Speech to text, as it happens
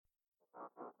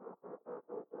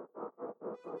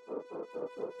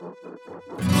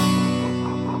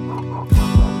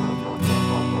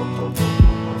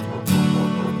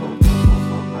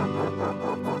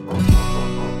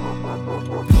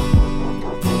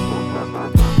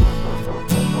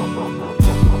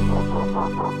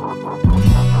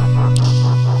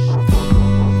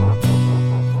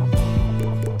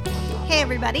Hey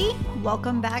everybody,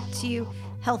 welcome back to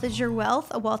Health is Your Wealth,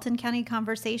 a Walton County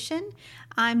conversation.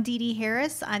 I'm Dee Dee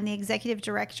Harris. I'm the Executive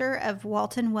Director of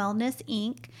Walton Wellness,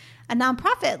 Inc., a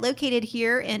nonprofit located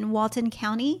here in Walton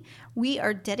County. We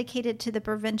are dedicated to the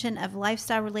prevention of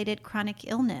lifestyle-related chronic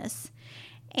illness.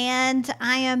 And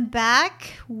I am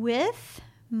back with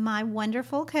my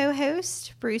wonderful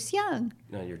co-host, Bruce Young.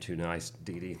 No, you're too nice,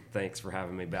 Dee Dee. Thanks for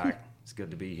having me back. It's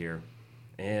good to be here.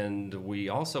 And we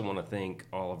also want to thank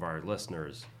all of our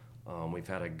listeners. We've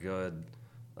had a good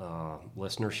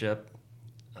listenership.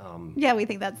 Yeah, we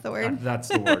think that's the word. That's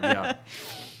the word, yeah.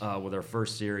 With our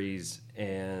first series.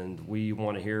 And we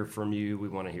want to hear from you. We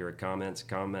want to hear comments.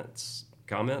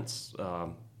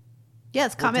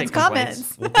 Yes, comments.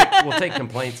 We'll take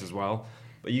complaints as well.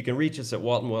 But you can reach us at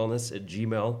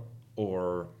waltonwellness@gmail.com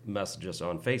or message us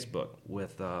on Facebook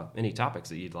with any topics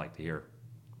that you'd like to hear.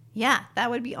 Yeah, that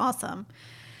would be awesome.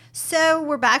 So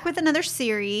we're back with another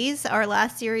series. Our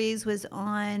last series was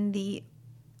on the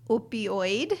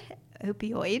opioid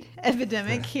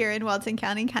epidemic here in Walton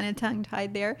County, kind of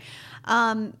tongue-tied there.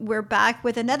 We're back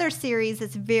with another series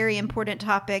that's a very important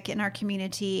topic in our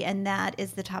community, and that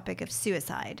is the topic of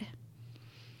suicide.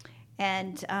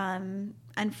 And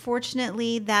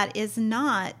unfortunately, that is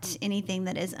not anything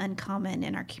that is uncommon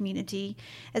in our community.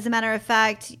 As a matter of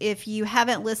fact, if you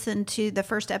haven't listened to the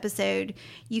first episode,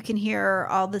 you can hear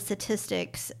all the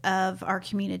statistics of our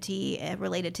community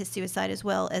related to suicide as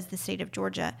well as the state of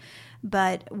Georgia.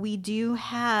 But we do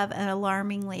have an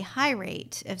alarmingly high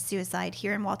rate of suicide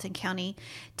here in Walton County,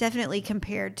 definitely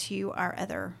compared to our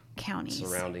other counties.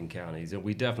 Surrounding counties. And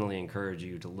we definitely encourage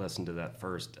you to listen to that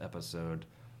first episode.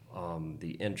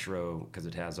 The intro, because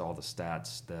it has all the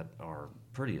stats that are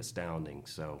pretty astounding.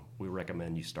 So we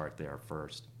recommend you start there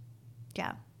first.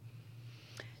 Yeah.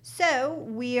 So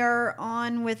we are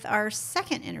on with our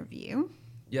second interview.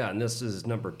 Yeah, and this is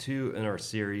number 2 in our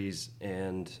series.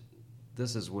 And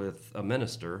this is with a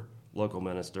minister, local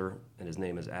minister, and his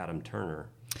name is Adam Turner.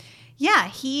 Yeah,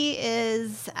 he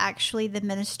is actually the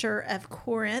minister of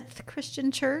Corinth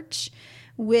Christian Church,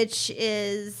 which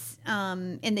is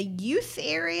in the youth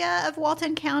area of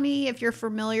Walton County. If you're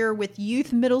familiar with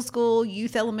youth middle school,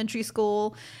 youth elementary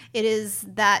school, it is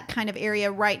that kind of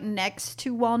area right next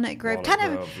to Walnut Grove.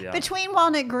 Between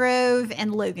Walnut Grove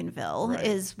and Loganville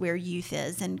is where youth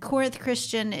is. And Corinth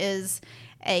Christian is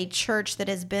a church that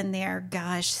has been there,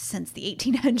 since the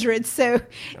 1800s. So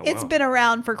it's been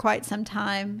around for quite some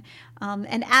time.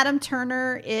 And Adam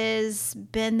Turner has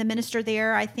been the minister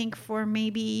there, I think, for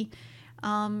maybe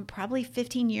probably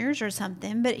 15 years or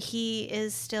something, but he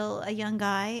is still a young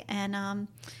guy. And, one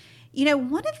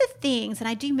of the things, and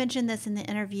I do mention this in the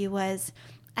interview, was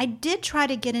I did try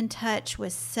to get in touch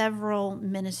with several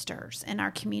ministers in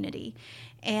our community.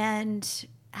 And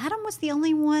Adam was the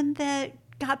only one that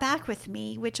got back with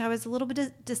me, which I was a little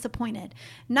bit disappointed.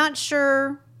 Not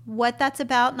sure what that's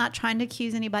about, not trying to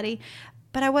accuse anybody,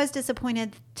 but I was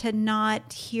disappointed to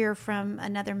not hear from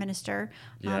another minister.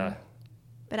 Yeah.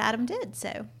 But Adam did,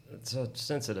 so. It's a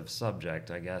sensitive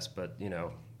subject, I guess, but,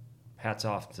 hats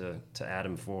off to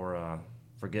Adam for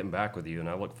getting back with you, and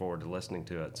I look forward to listening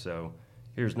to it. So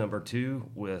here's number 2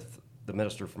 with the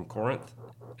minister from Corinth,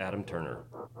 Adam Turner.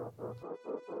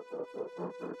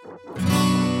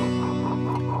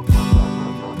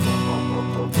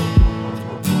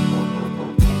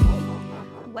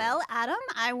 Well, Adam,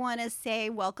 I want to say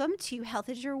welcome to Health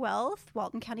is Your Wealth,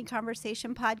 Walton County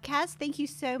Conversation Podcast. Thank you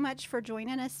so much for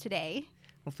joining us today.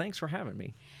 Well, thanks for having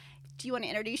me. Do you want to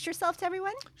introduce yourself to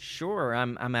everyone? Sure.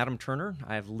 I'm Adam Turner.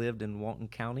 I've lived in Walton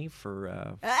County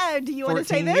for do you want to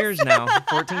say 14 this? years now.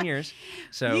 14 years.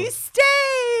 So you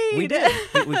stayed! We did.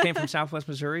 We came from Southwest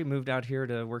Missouri, moved out here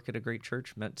to work at a great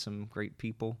church, met some great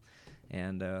people.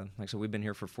 And like I said, we've been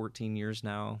here for 14 years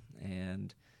now.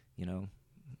 And,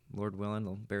 Lord willing,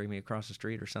 they'll bury me across the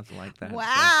street or something like that.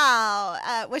 Wow.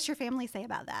 So. What's your family say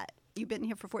about that? You've been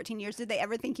here for 14 years. Did they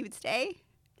ever think you would stay?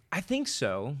 I think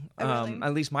so. Oh, really?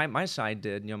 At least my side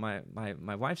did. My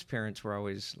wife's parents were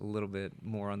always a little bit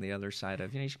more on the other side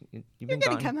of, you've been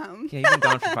gone. You're come home. Yeah, you've been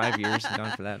gone for 5 years and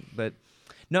gone for that. But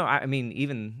no, I mean,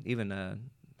 even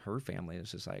her family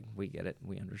is just like, we get it,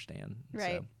 we understand.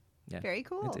 Right. So, yeah, very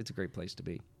cool. It's a great place to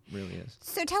be. It really is.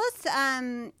 So tell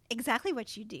us exactly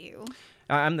what you do.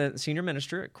 I'm the senior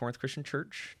minister at Corinth Christian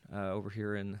Church over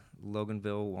here in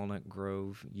Loganville, Walnut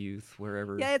Grove, Youth,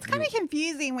 wherever. Yeah, it's kind of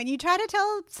confusing when you try to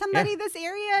tell somebody this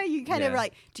area. You kind of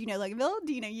like, do you know Loganville?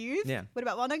 Do you know Youth? Yeah. What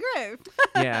about Walnut Grove?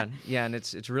 yeah, and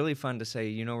it's really fun to say,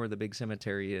 you know where the big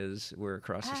cemetery is? We're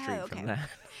across the street from that.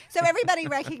 So everybody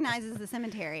recognizes the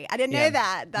cemetery. I didn't know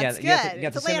that. That's good. You got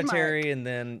it's the a cemetery, landmark. and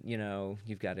then,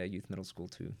 you've got a youth middle school,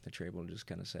 too, that you're able to just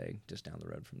kind of say, just down the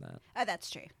road from that. Oh, that's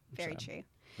true. Very true.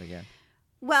 But yeah.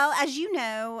 Well, as you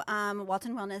know,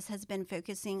 Walton Wellness has been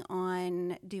focusing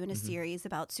on doing a series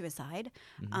about suicide.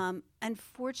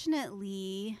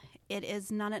 Unfortunately, it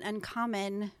is not an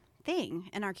uncommon thing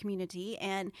in our community.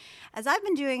 And as I've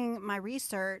been doing my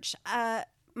research,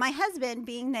 my husband,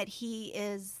 being that he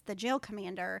is the jail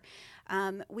commander,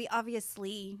 we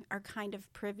obviously are kind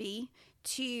of privy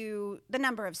to the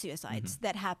number of suicides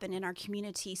that happen in our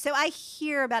community. So I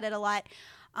hear about it a lot.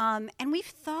 And we've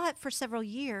thought for several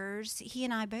years, he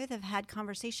and I both have had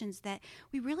conversations that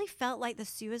we really felt like the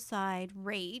suicide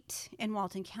rate in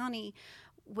Walton County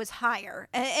was higher.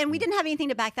 And we didn't have anything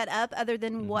to back that up other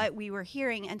than what we were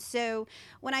hearing. And so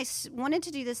when I wanted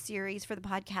to do this series for the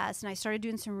podcast and I started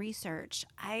doing some research,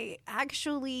 I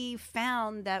actually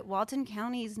found that Walton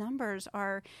County's numbers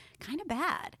are kind of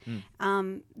bad.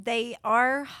 They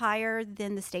are higher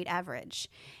than the state average.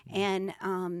 And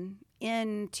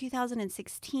in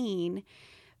 2016,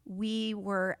 we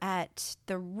were at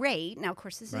the rate. Now, of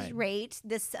course, this is rate.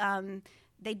 This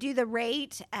they do the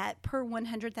rate at per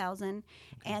 100,000,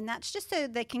 and that's just so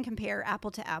they can compare apple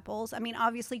to apples. I mean,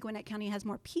 obviously, Gwinnett County has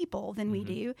more people than we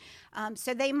do,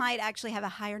 so they might actually have a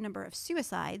higher number of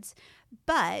suicides.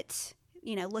 But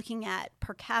looking at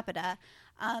per capita.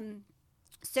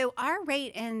 So our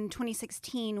rate in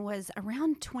 2016 was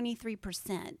around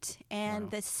 23%, and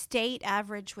the state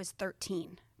average was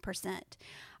 13%.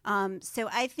 So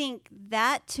I think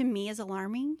that to me is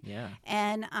alarming. Yeah.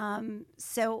 And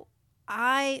so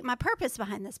my purpose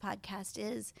behind this podcast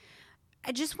is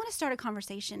I just want to start a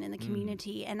conversation in the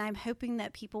community, and I'm hoping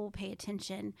that people will pay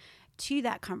attention to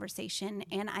that conversation.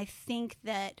 And I think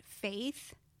that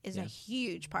faith is a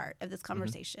huge part of this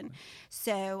conversation.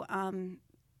 So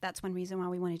that's one reason why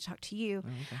we wanted to talk to you.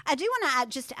 I do want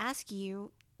to just ask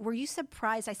you, were you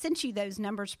surprised? I sent you those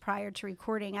numbers prior to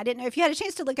recording. I didn't know if you had a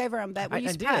chance to look over them, but were you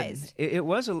surprised? I did. It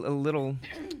was a little,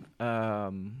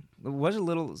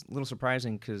 little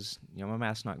surprising because my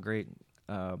math's not great,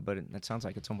 but it sounds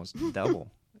like it's almost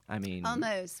double. I mean,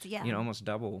 almost, yeah. Almost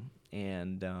double.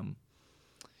 And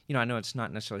I know it's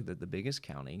not necessarily the biggest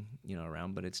county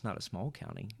around, but it's not a small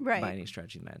county by any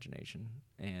stretch of the imagination.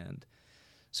 And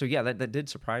so, yeah, that did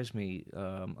surprise me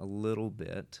a little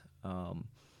bit.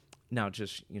 Now,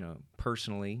 just,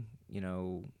 personally,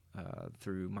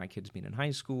 through my kids being in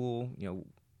high school,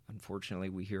 unfortunately,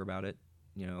 we hear about it,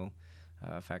 in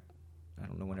fact, I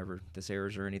don't know whenever this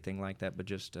airs or anything like that, but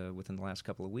just within the last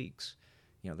couple of weeks,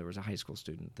 there was a high school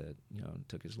student that,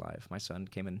 took his life. My son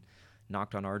came and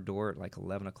knocked on our door at like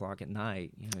 11 o'clock at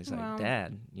night. He's like,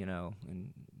 Dad,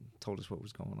 and told us what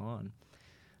was going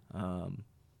on.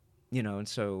 And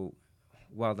so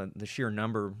while the sheer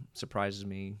number surprises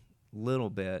me a little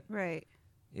bit,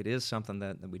 it is something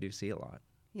that we do see a lot.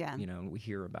 Yeah. We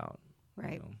hear about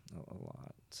a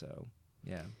lot. So,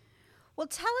 yeah. Well,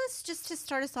 tell us, just to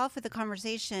start us off with the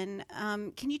conversation,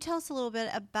 can you tell us a little bit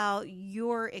about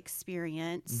your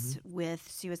experience with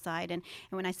suicide? And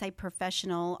when I say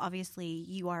professional, obviously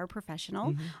you are a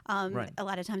professional. A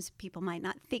lot of times people might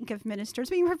not think of ministers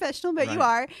being professional, but you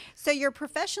are. So your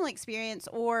professional experience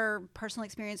or personal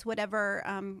experience, whatever,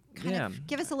 kind of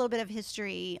give us a little bit of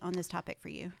history on this topic for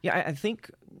you. Yeah, I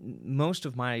think most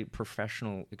of my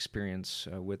professional experience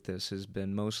with this has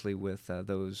been mostly with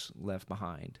those left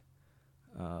behind.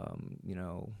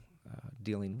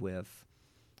 Dealing with,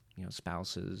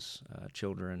 spouses,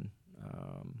 children,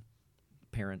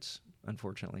 parents,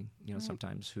 unfortunately,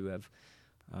 sometimes who have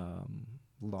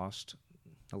lost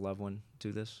a loved one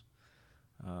to this.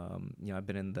 I've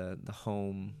been in the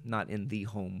home, not in the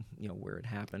home, where it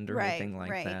happened or anything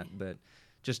like that, but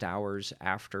just hours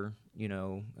after,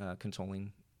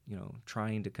 consoling,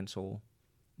 trying to console,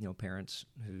 parents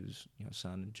whose,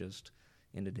 son just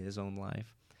ended his own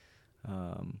life.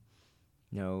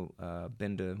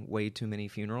 Been to way too many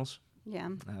funerals. Yeah.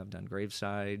 I've done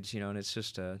gravesides, and it's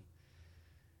just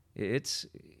it's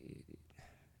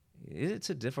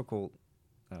a difficult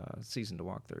season to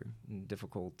walk through,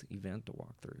 difficult event to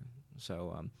walk through.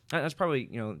 So that's probably,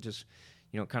 just,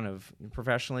 kind of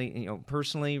professionally,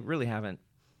 personally, really haven't,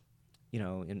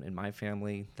 in my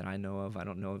family that I know of, I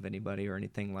don't know of anybody or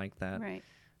anything like that. Right.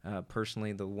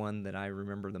 Personally, the one that I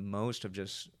remember the most of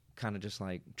just kind of just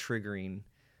like triggering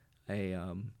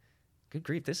good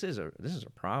grief, this is a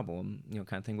problem,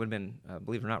 kind of thing. Would have been,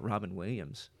 believe it or not, Robin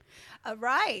Williams.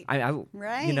 Right.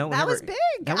 Right. You know, that whenever, was big.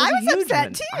 That I a was huge upset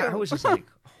one. too. I was just like,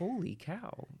 holy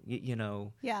cow, you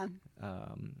know. Yeah.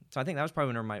 So I think that was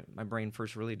probably whenever my brain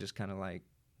first really just kind of like,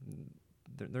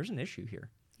 there's an issue here.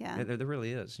 Yeah. There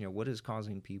really is. You know, what is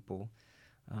causing people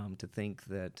to think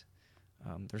that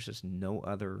there's just no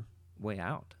other way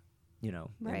out, in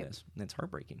this. And it's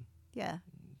heartbreaking. Yeah.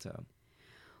 So.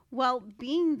 Well,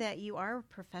 being that you are a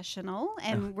professional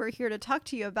and we're here to talk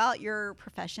to you about your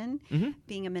profession,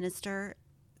 being a minister.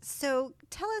 So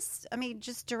tell us,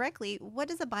 just directly, what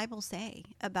does the Bible say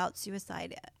about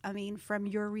suicide? From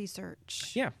your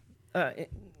research. Yeah.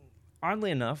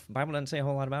 Oddly enough, the Bible doesn't say a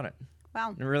whole lot about it.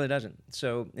 Wow. It really doesn't.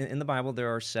 So in the Bible,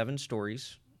 there are 7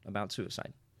 stories about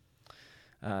suicide.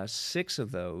 6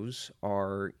 of those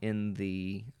are in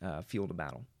the field of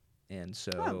battle. And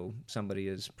so somebody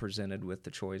is presented with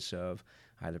the choice of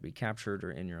either be captured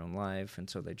or end your own life, and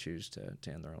so they choose to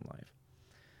end their own life.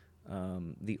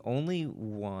 The only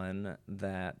one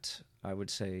that I would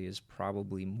say is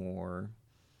probably more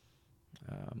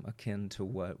akin to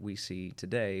what we see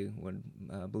today would,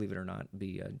 believe it or not,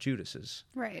 be Judas's.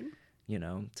 Right.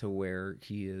 To where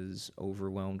he is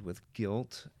overwhelmed with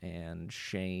guilt and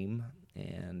shame,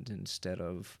 and instead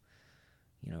of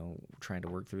trying to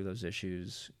work through those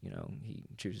issues, he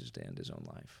chooses to end his own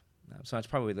life. So that's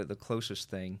probably the closest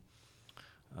thing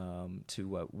to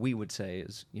what we would say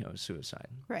is, suicide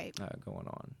right. Going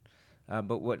on.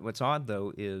 But what's odd,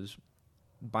 though, is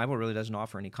the Bible really doesn't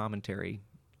offer any commentary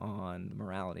on the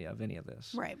morality of any of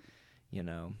this. Right.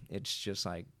 It's just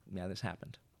like, yeah, this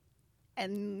happened.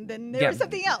 And then there's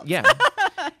something else. Yeah.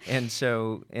 And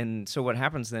so what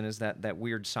happens then is that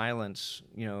weird silence,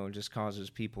 just causes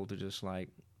people to just like,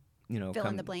 fill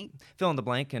in the blank. Fill in the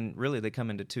blank, and really they come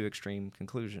into 2 extreme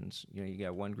conclusions. You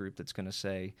got one group that's going to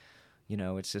say,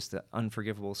 it's just the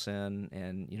unforgivable sin,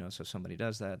 and so if somebody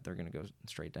does that, they're going to go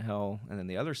straight to hell. And then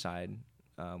the other side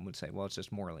would say, well, it's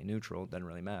just morally neutral; it doesn't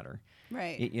really matter.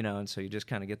 Right. And so you just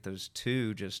kind of get those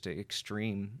 2 just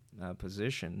extreme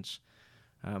positions.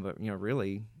 But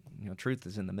really, truth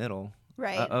is in the middle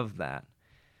of that.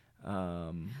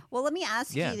 Well, let me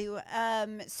ask you.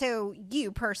 So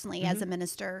you personally, as a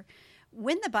minister,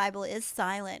 when the Bible is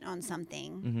silent on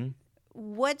something,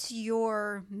 what's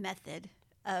your method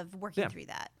of working through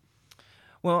that?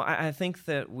 Well, I think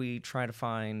that we try to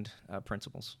find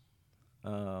principles.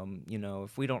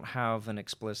 If we don't have an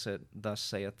explicit "Thus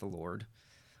saith the Lord,"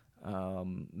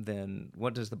 then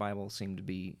what does the Bible seem to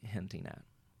be hinting at?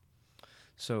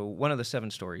 So one of the 7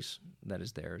 stories that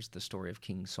is there is the story of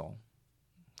King Saul.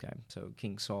 Okay, so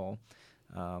King Saul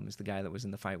is the guy that was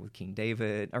in the fight with King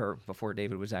David, or before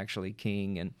David was actually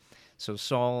king. And so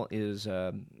Saul is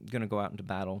going to go out into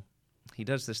battle. He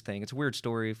does this thing. It's a weird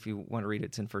story. If you want to read it,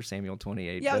 it's in 1 Samuel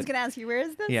 28. Yeah, I was going to ask you, where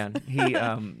is this? Yeah,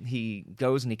 he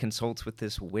goes and he consults with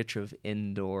this witch of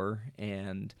Endor.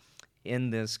 And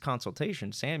in this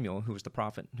consultation, Samuel, who was the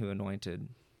prophet who anointed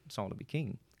Saul to be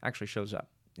king, actually shows up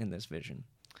in this vision.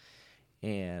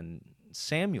 And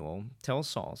Samuel tells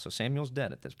Saul, so Samuel's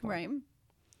dead at this point. Right.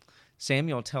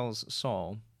 Samuel tells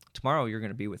Saul, tomorrow you're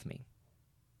going to be with me.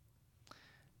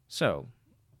 So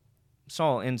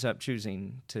Saul ends up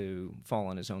choosing to fall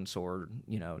on his own sword,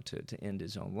 to end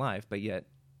his own life. But yet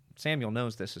Samuel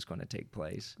knows this is going to take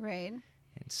place. Right. And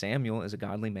Samuel is a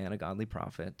godly man, a godly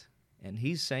prophet. And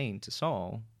he's saying to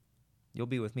Saul, you'll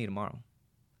be with me tomorrow.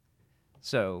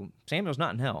 So Samuel's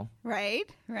not in hell. Right,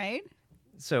 right.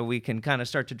 So we can kind of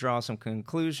start to draw some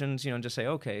conclusions, and just say,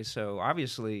 okay, so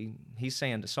obviously he's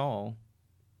saying to Saul,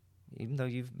 even though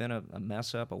you've been a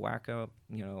mess up, a whack up,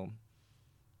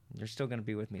 you're still going to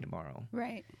be with me tomorrow.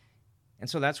 Right. And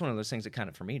so that's one of those things that kind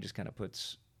of, for me, just kind of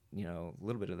puts, a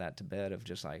little bit of that to bed of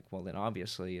just like, well, then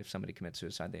obviously if somebody commits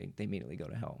suicide, they immediately go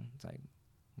to hell. It's like,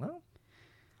 well,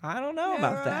 I don't know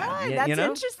about that. Right. That's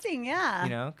interesting,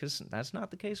 yeah. Because that's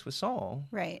not the case with Saul.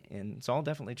 Right. And Saul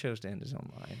definitely chose to end his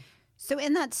own life. So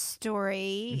in that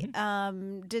story,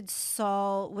 did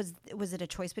Saul, was it a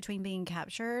choice between being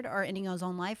captured or ending his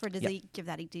own life, or does he give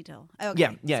that detail?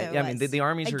 Okay. Yeah. So the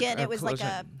armies again, are it was like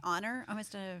closing. a honor,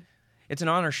 almost a... It's an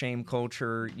honor-shame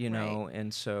culture, Right.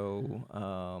 And so...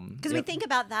 Because we think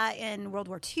about that in World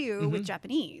War II with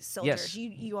Japanese soldiers.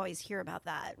 Yes. You always hear about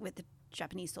that with the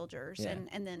Japanese soldiers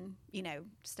and then,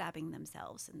 stabbing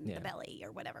themselves in the belly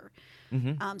or whatever.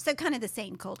 So kind of the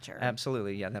same culture.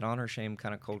 Absolutely, yeah, that honor-shame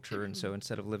kind of culture. And so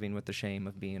instead of living with the shame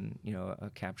of being, a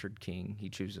captured king, he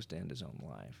chooses to end his own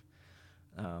life.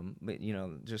 But,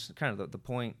 just kind of the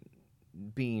point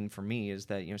being for me is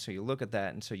that, so you look at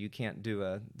that, and so you can't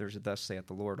do there's a thus saith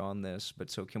the Lord on this, but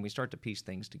so can we start to piece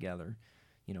things together,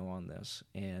 on this?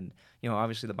 And,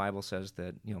 obviously the Bible says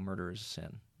that, murder is a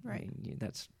sin. Right. I mean,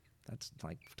 that's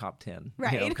like top 10,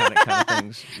 Right. kind of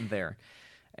things there.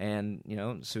 And,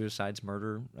 suicide's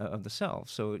murder of the self.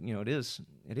 So, it is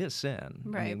sin.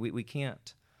 Right. I mean, we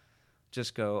can't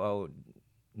just go,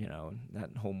 that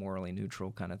whole morally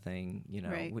neutral kind of thing,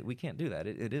 Right. we can't do that.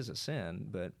 It is a sin,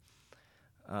 but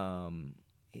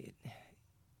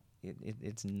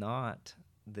it's not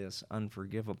this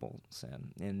unforgivable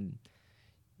sin. And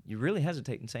you really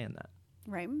hesitate in saying that.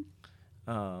 Right.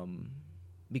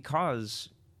 Because,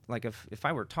 like, if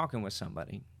I were talking with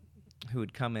somebody who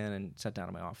would come in and sit down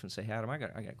in my office and say, hey, Adam, I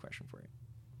got a question for you.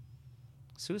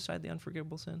 Suicide the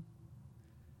unforgivable sin?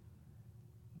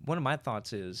 One of my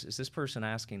thoughts is this person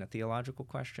asking a theological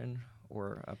question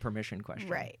or a permission question?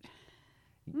 Right.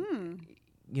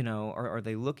 Are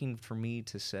they looking for me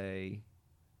to say,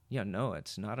 yeah, no,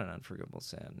 it's not an unforgivable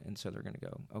sin, and so they're going to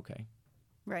go, okay.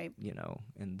 Right.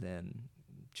 And then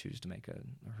choose to make a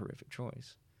horrific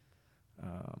choice.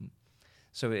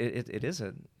 So it's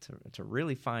a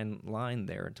really fine line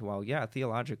there to, while, yeah,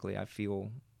 theologically I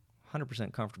feel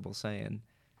 100% comfortable saying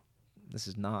this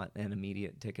is not an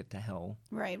immediate ticket to hell.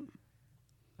 Right.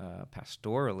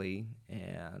 Pastorally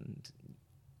and,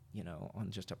 on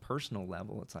just a personal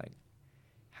level, it's like,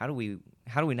 how do we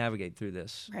navigate through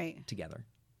this Right. together?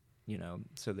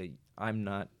 So that I'm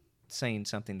not saying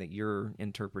something that you're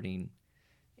interpreting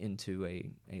into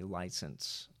a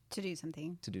license To do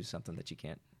something. to do something that you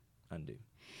can't undo.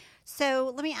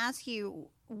 So let me ask you,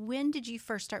 when did you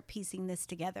first start piecing this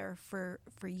together for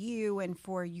you and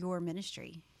for your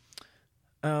ministry?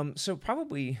 So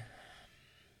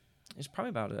it's probably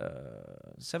about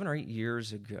 7 or 8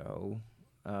 years ago.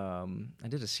 I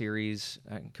did a series.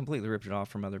 I completely ripped it off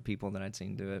from other people that I'd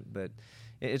seen do it, but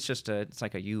it's just it's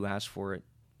like a you asked for it,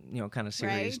 kind of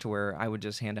series, Right. to where I would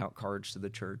just hand out cards to the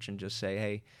church and just say,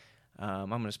 hey, I'm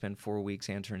going to spend 4 weeks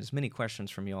answering as many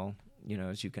questions from y'all,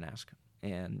 as you can ask,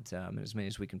 and as many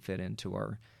as we can fit into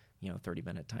our,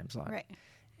 30-minute time slot. Right.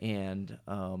 And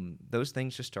those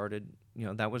things just started,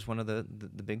 that was one of the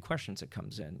big questions that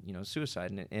comes in,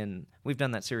 suicide. And we've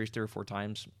done that series 3 or 4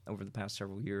 times over the past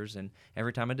several years. And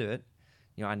every time I do it,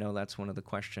 I know that's one of the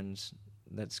questions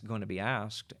that's going to be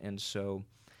asked. And so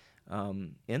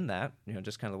in that,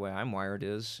 just kind of the way I'm wired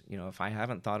is, if I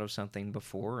haven't thought of something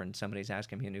before and somebody's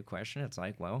asking me a new question, it's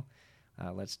like, well,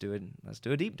 let's do a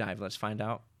deep dive. Let's find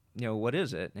out, what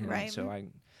is it? And Right. so I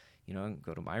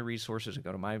go to my resources, I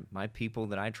go to my people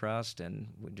that I trust, and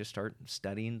we just start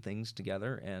studying things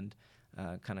together and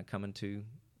kind of coming to,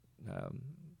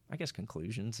 I guess,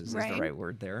 conclusions is the Right. right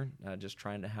word there. Just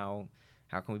trying to how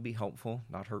can we be helpful,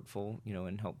 not hurtful,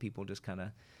 and help people just kind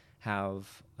of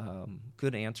have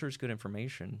good answers, good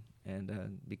information,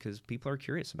 and because people are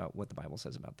curious about what the Bible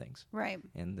says about things. Right.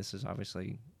 And this is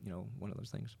obviously, one of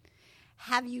those things.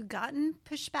 Have you gotten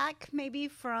pushback maybe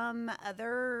from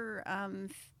other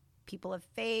people of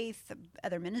faith,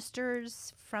 other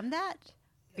ministers from that?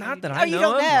 Not that Oh, I you know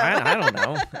don't of. know.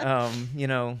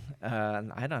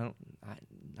 I don't know.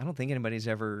 I don't think anybody's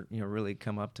ever, really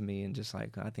come up to me and just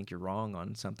like, I think you're wrong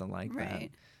on something like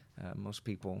Right. that. Most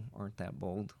people aren't that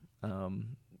bold. Yeah,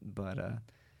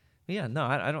 no,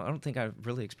 I don't think I've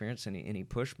really experienced any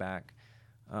pushback.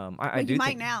 I do you might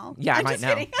think, now. Yeah, I I'm might just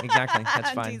now. kidding. Exactly. That's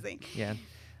I'm fine. teasing. Yeah.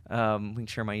 We can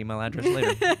share my email address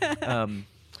later.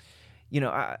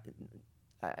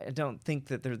 I don't think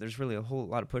that there's really a whole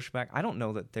lot of pushback. I don't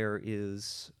know that there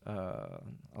is a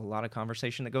lot of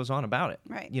conversation that goes on about it.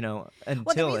 Right. Until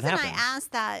Well, the it reason happens. I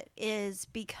ask that is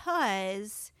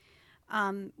because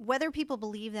whether people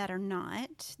believe that or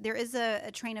not, there is a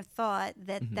train of thought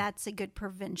that that's a good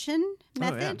prevention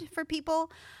method for people.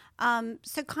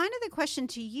 So kind of the question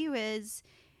to you is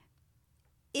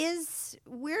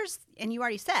where's, and you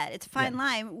already said it's a fine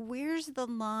line, where's the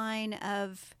line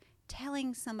of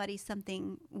telling somebody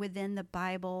something within the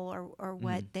Bible or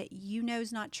what that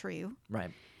is not true,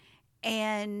 Right.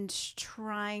 and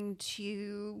trying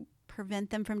to prevent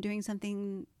them from doing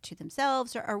something to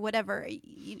themselves or whatever.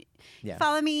 You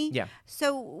follow me? Yeah.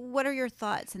 So what are your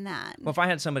thoughts in that? Well, if I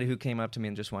had somebody who came up to me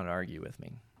and just wanted to argue with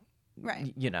me,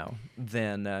 Right.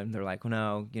 Then they're like,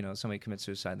 well, no, somebody commits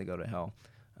suicide, they go to hell.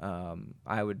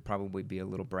 I would probably be a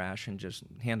little brash and just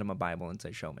hand them a Bible and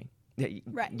say, show me.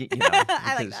 Right.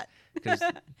 I like that. Because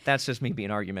that's just me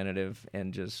being argumentative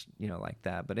and just, like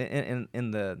that. But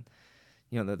in the,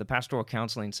 the pastoral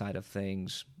counseling side of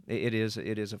things, it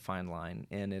is a fine line,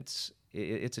 and it's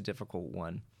a difficult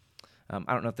one. I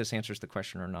don't know if this answers the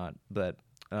question or not, but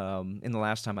in the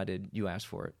last time I did You Asked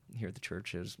For It here at the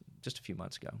church is just a few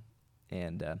months ago.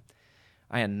 And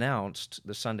I announced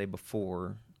the Sunday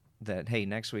before that, hey,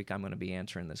 next week I'm going to be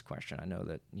answering this question. I know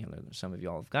that some of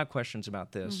y'all have got questions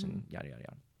about this and yada, yada,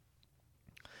 yada.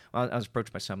 Well, I was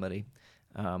approached by somebody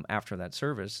after that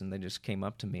service, and they just came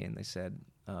up to me and they said,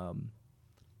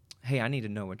 hey, I need to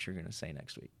know what you're going to say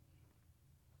next week.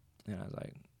 And I was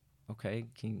like, okay,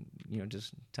 can you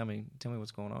just tell me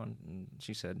what's going on? And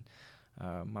she said,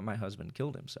 my husband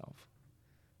killed himself,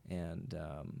 and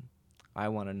I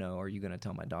want to know, are you going to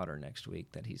tell my daughter next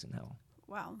week that he's in hell?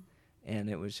 Wow. And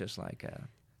it was just like,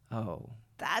 oh.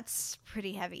 That's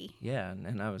pretty heavy. Yeah,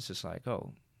 and I was just like,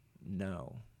 oh,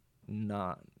 no,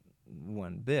 not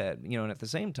one bit. And at the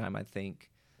same time, I think,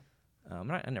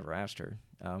 I never asked her,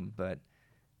 but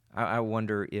I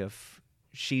wonder if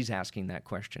she's asking that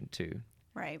question too.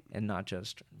 Right. And not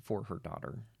just for her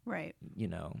daughter. Right.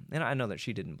 And I know that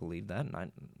she didn't believe that,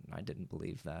 and I didn't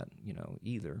believe that,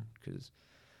 either, because,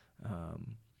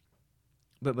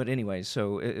 but anyway,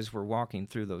 so as we're walking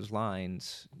through those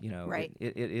lines, right.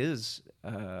 it is.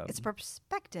 It's a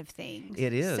perspective thing.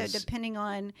 It is. So depending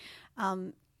on,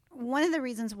 one of the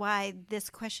reasons why this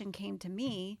question came to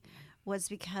me was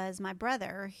because my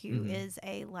brother, who is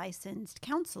a licensed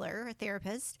counselor, a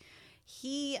therapist,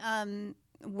 he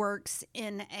works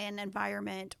in an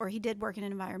environment, or he did work in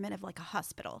an environment of like a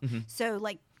hospital. So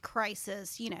like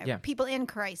crisis, people in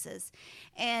crisis.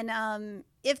 And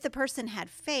if the person had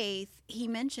faith, he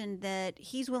mentioned that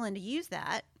he's willing to use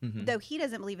that, though he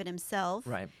doesn't believe it himself.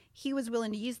 Right. He was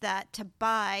willing to use that to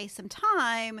buy some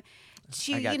time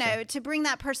to, to bring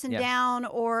that person down,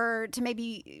 or to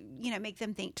maybe, make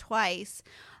them think twice.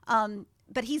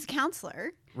 But he's a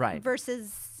counselor, right,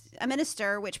 versus a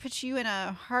minister, which puts you in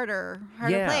a harder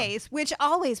place, which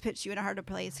always puts you in a harder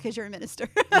place because you're a minister.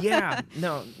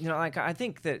 No, like I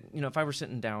think that, if I were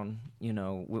sitting down,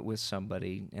 with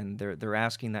somebody and they're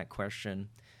asking that question,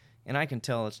 and I can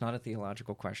tell it's not a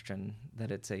theological question, that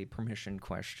it's a permission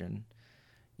question,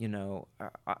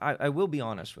 I will be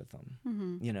honest with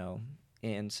them,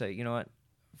 and say, what,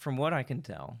 from what I can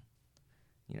tell,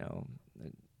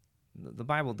 the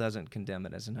Bible doesn't condemn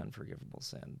it as an unforgivable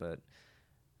sin, but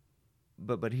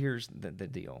here's the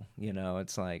deal,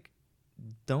 it's like,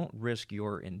 don't risk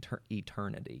your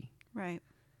eternity. Right.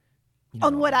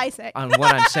 On what I say. On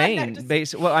what I'm saying.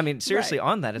 Well, I mean, seriously, right.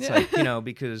 On that, it's like,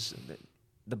 because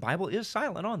the Bible is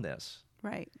silent on this.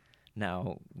 Right.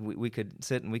 Now, we could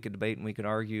sit and we could debate and we could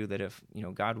argue that if,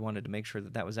 God wanted to make sure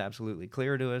that was absolutely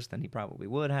clear to us, then he probably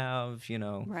would have,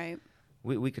 Right.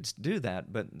 We could do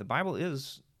that, but the Bible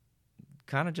is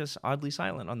kind of just oddly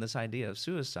silent on this idea of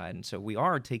suicide. And so we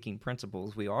are taking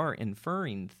principles, we are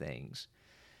inferring things.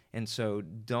 And so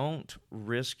don't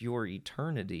risk your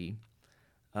eternity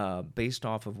based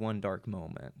off of one dark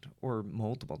moment or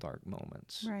multiple dark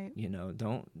moments. Right.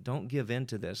 Don't give in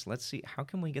to this. Let's see, how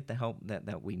can we get the help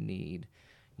that we need,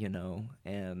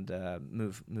 and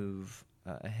move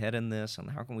ahead in this, and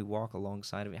how can we walk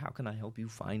alongside of it? How can I help you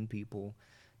find people,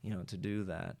 to do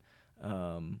that?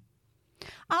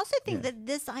 I also think that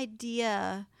this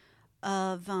idea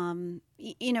of,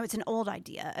 it's an old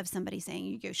idea of somebody saying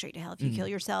you go straight to hell if you kill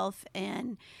yourself.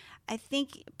 And I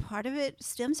think part of it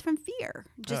stems from fear.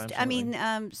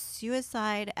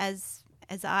 Suicide, as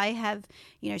I have,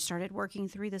 started working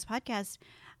through this podcast,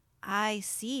 I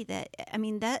see that,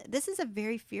 that this is a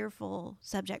very fearful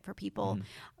subject for people.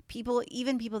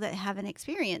 Even people that haven't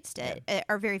experienced it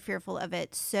are very fearful of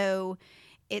it. So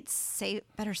it's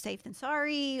better safe than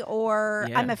sorry, or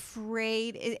I'm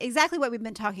afraid, exactly what we've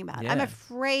been talking about. I'm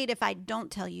afraid if I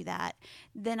don't tell you that,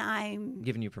 then I'm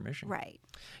giving you permission. Right.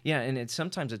 Yeah, and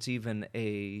sometimes it's even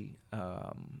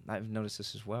I've noticed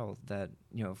this as well, that,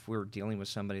 if we're dealing with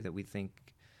somebody that we think,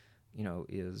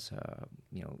 is,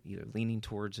 either leaning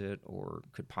towards it or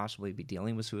could possibly be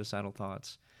dealing with suicidal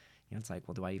thoughts, it's like,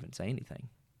 well, do I even say anything?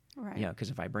 Right. Because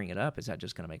if I bring it up, is that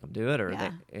just going to make them do it,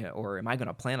 or am I going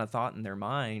to plant a thought in their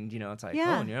mind? It's like,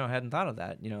 I hadn't thought of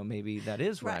that. Maybe that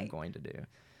is what I'm going to do,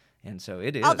 and so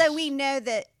it is. Although we know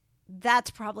that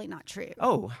that's probably not true.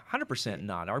 Oh, 100%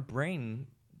 not. Our brain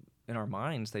and our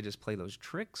minds, they just play those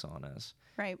tricks on us,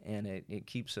 right? And it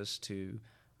keeps us to.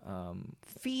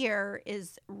 Fear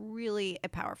is really a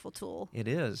powerful tool. It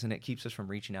is, and it keeps us from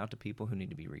reaching out to people who need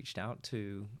to be reached out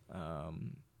to.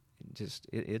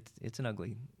 It's an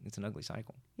ugly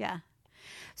cycle. Yeah.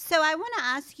 So I want to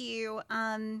ask you,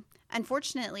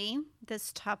 unfortunately,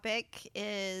 this topic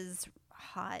is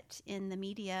hot in the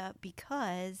media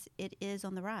because it is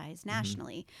on the rise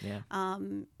nationally. Yeah.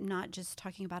 Not just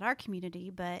talking about our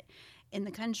community, but in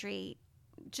the country,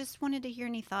 just wanted to hear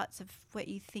any thoughts of what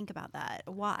you think about that.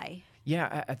 Why?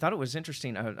 Yeah, I thought it was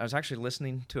interesting. I was actually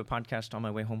listening to a podcast on my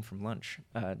way home from lunch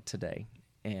today,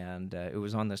 and it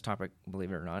was on this topic,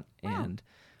 believe it or not. Wow. And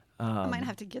I might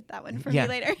have to get that one from yeah, you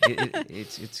later.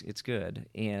 it's good.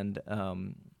 And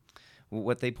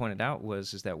what they pointed out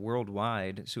is that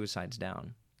worldwide suicide's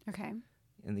down. Okay.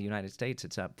 In the United States,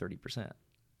 it's up 30%.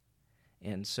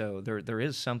 And so there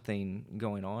is something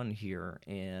going on here,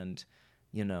 and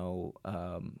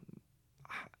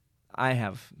I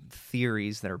have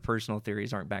theories that are personal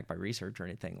theories, aren't backed by research or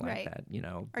anything like that.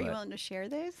 Are you willing to share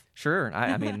those? Sure.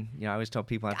 I mean, I always tell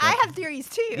people I have theories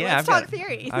too. Yeah, Let's talk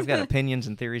theories. I've got opinions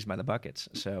and theories by the buckets.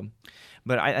 So,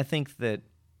 but I think that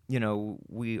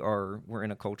we're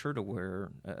in a culture to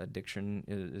where addiction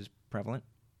is prevalent.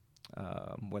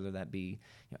 Whether that be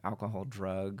alcohol,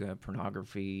 drug,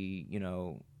 pornography,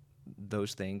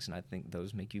 those things. And I think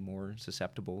those make you more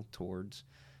susceptible towards,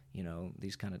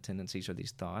 these kind of tendencies or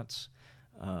these thoughts.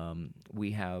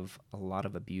 We have a lot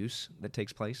of abuse that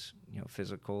takes place,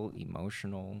 physical,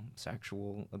 emotional,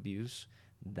 sexual abuse.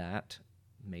 That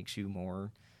makes you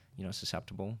more,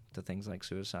 susceptible to things like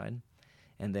suicide.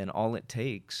 And then all it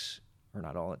takes, or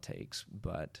not all it takes,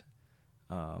 but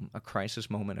a crisis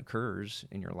moment occurs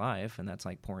in your life, and that's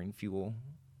like pouring fuel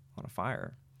on a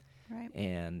fire. Right.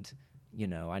 And,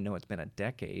 I know it's been a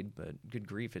decade, but good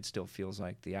grief, it still feels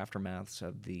like the aftermaths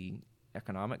of the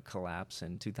economic collapse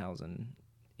in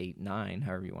 2008-9,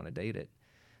 however you want to date it,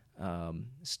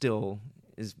 still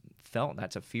is felt.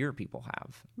 That's a fear people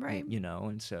have. Right.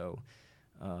 And so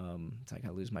it's like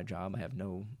I lose my job, I have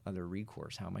no other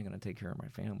recourse. How am I going to take care of my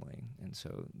family? And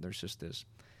so there's just this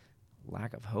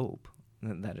lack of hope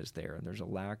that is there. There's a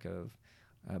lack of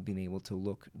being able to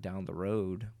look down the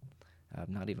road,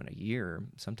 not even a year,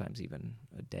 sometimes even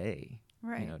a day,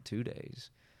 right. 2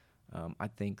 days. I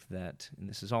think that, and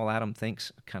this is all Adam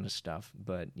Thinks kind of stuff,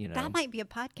 but that might be a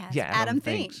podcast. Yeah, Adam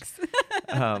Thinks.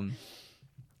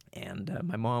 And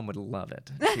my mom would love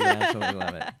it. She would absolutely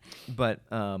love it. But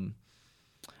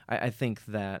I think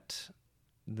that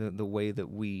the way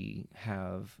that we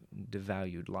have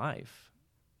devalued life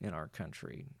in our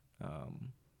country,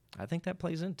 I think that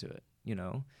plays into it,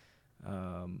 because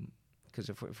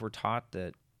if we're taught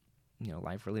that,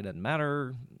 life really doesn't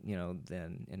matter,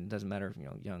 then, and it doesn't matter if,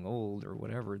 young, old, or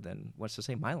whatever, then what's to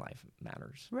say my life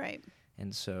matters? Right.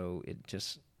 And so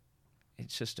it's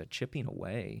just a chipping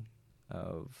away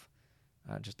of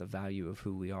just the value of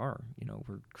who we are.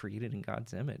 We're created in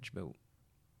God's image, but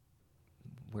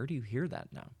where do you hear that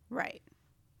now? Right.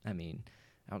 I mean,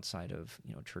 outside of,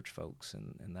 church folks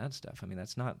and that stuff. I mean,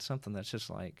 that's not something that's just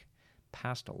like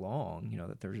passed along,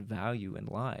 that there's value in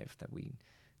life, that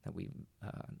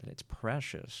it's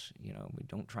precious, we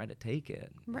don't try to take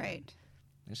it. Right.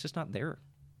 It's just not there,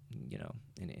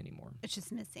 anymore. It's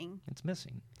just missing. It's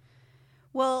missing.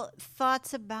 Well,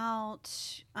 thoughts about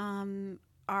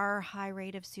our high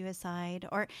rate of suicide,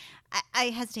 or I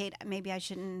hesitate, maybe I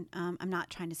shouldn't, I'm not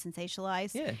trying to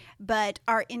sensationalize, but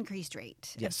our increased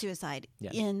rate of suicide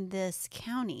in this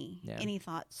county. Yeah. Any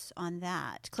thoughts on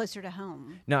that, closer to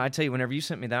home? No, I tell you, whenever you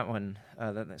sent me that one,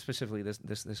 specifically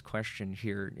this question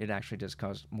here, it actually just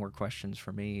caused more questions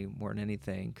for me more than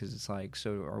anything, because it's like,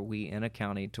 so are we in a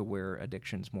county to where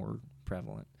addiction's more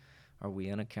prevalent? Are we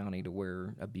in a county to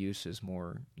where abuse is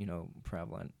more,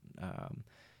 prevalent?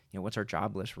 What's our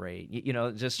jobless rate?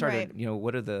 Just started. Right.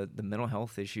 What are the mental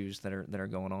health issues that are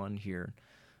going on here?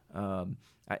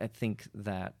 I think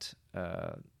that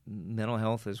mental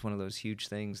health is one of those huge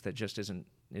things that just isn't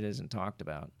talked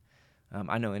about.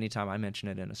 I know anytime I mention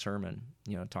it in a sermon,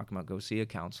 talking about go see a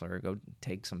counselor, or go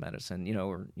take some medicine,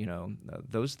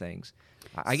 those things.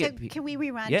 Can we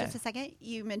rewind just a second?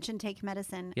 You mentioned take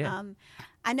medicine. Yeah.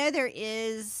 I know there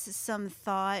is some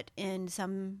thought in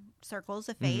some circles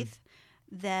of faith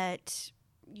that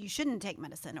you shouldn't take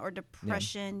medicine, or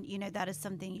depression, that is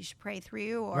something you should pray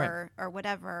through, or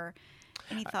whatever.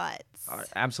 Any thoughts?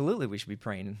 Absolutely. We should be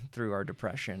praying through our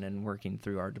depression and working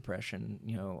through our depression,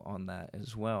 on that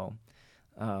as well.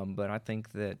 But I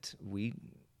think that we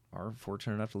are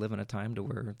fortunate enough to live in a time to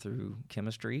where through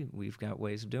chemistry, we've got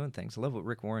ways of doing things. I love what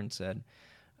Rick Warren said.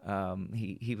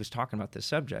 He was talking about this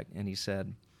subject, and he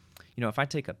said, if I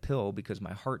take a pill because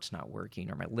my heart's not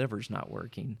working or my liver's not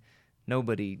working,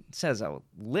 nobody says a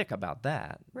lick about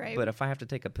that. Right. But if I have to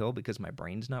take a pill because my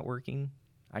brain's not working,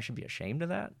 I should be ashamed of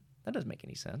that? That doesn't make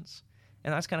any sense.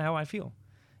 And that's kind of how I feel,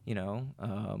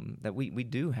 that we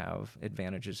do have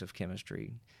advantages of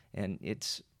chemistry. And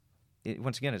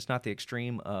once again, it's not the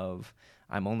extreme of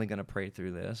I'm only going to pray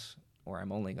through this or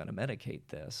I'm only going to medicate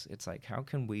this. It's like, how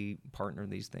can we partner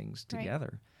these things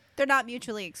together? Right. They're not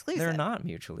mutually exclusive. They're not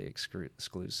mutually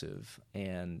exclusive,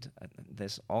 and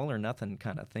this all or nothing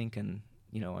kind of thinking,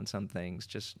 on some things,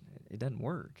 just it doesn't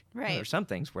work. Right. There's some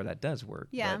things where that does work.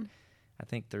 Yeah. But I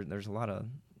think there's a lot of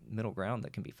middle ground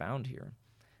that can be found here,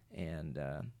 and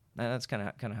that's kind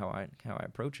of how I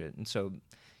approach it. And so,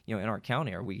 in our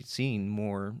county, are we seeing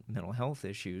more mental health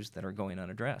issues that are going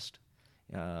unaddressed?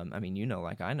 I mean,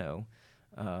 like I know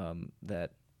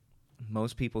that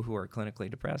most people who are clinically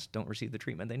depressed don't receive the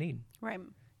treatment they need. Right.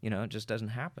 It just doesn't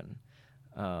happen.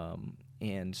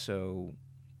 And so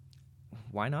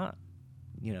why not?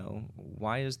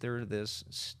 Why is there this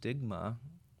stigma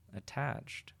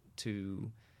attached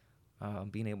to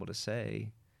being able to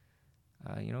say,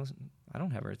 I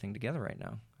don't have everything together right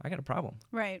now. I got a problem.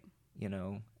 Right.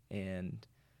 And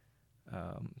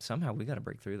somehow we got to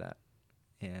break through that.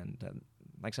 And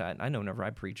like I said, I know whenever I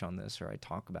preach on this or I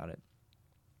talk about it,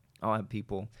 I'll have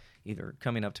people either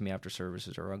coming up to me after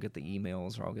services, or I'll get the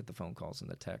emails, or I'll get the phone calls and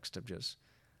the text of just,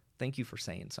 thank you for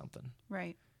saying something.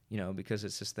 Right. Because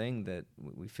it's this thing that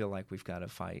we feel like we've got to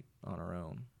fight on our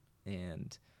own.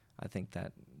 And I think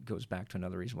that goes back to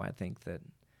another reason why I think that,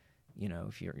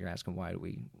 if you're asking why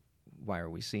are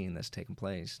we seeing this taking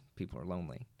place, people are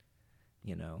lonely,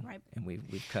 Right. and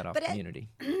we've cut off But community.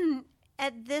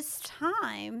 At this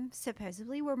time,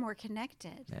 supposedly we're more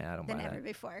connected Yeah, I don't than buy ever that.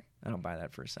 before. I don't buy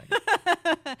that for a second.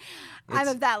 I'm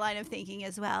of that line of thinking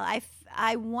as well.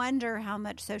 I wonder how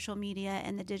much social media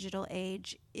and the digital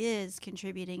age is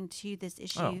contributing to this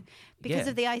issue because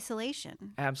of the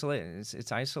isolation. Absolutely.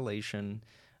 It's isolation.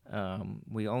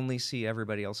 We only see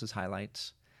everybody else's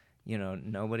highlights.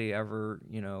 Nobody ever,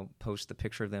 posts the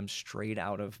picture of them straight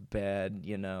out of bed,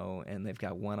 and they've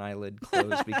got one eyelid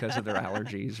closed because of their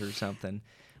allergies or something.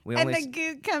 The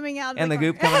goop coming out of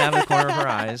the corner of our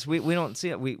eyes. We don't see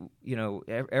it.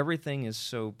 Everything is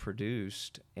so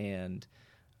produced and,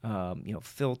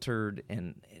 filtered,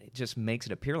 and it just makes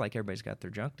it appear like everybody's got their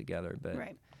junk together. But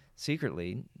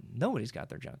secretly, nobody's got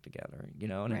their junk together,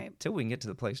 and until we can get to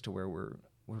the place to where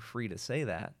we're free to say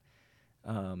that,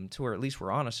 to where at least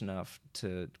we're honest enough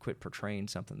to quit portraying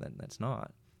something that's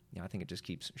not. I think it just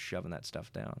keeps shoving that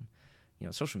stuff down.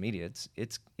 Social media,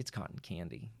 it's cotton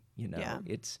candy.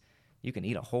 It's, you can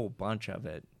eat a whole bunch of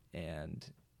it and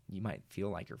you might feel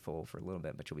like you're full for a little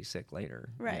bit, but you'll be sick later.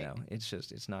 Right.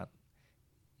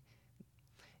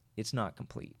 It's not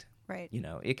complete. Right.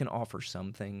 It can offer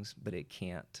some things, but it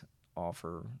can't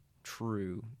offer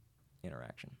true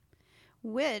interaction.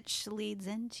 Which leads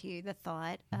into the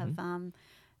thought of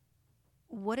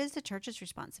what is the church's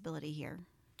responsibility here?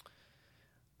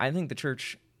 I think the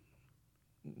church,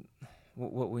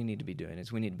 what we need to be doing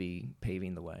is we need to be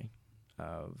paving the way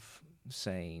of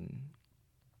saying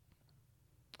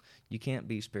you can't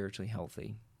be spiritually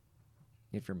healthy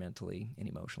if you're mentally and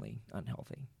emotionally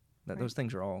unhealthy. Those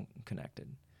things are all connected.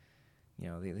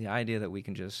 The idea that we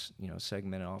can just,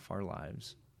 segment off our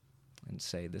lives and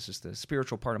say, this is the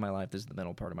spiritual part of my life, this is the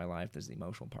mental part of my life, this is the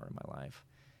emotional part of my life.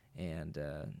 And,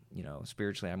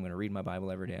 spiritually, I'm going to read my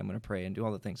Bible every day, I'm going to pray and do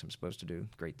all the things I'm supposed to do,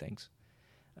 great things.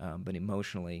 But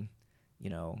emotionally,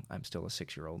 I'm still a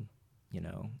 6-year-old,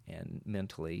 and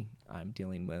mentally, I'm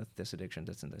dealing with this addiction,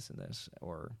 this and this and this,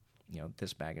 or,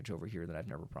 this baggage over here that I've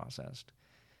never processed.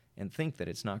 And think that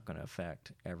it's not going to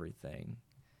affect everything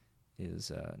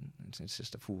is, it's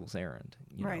just a fool's errand,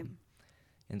 Right.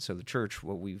 And so the church,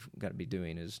 what we've got to be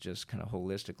doing is just kind of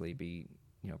holistically be,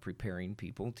 preparing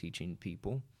people, teaching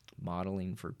people,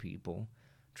 modeling for people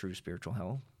true spiritual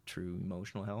health, true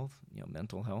emotional health,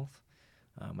 mental health.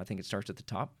 I think it starts at the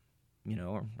top.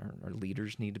 Our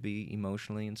leaders need to be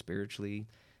emotionally and spiritually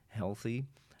healthy.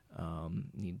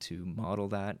 Need to model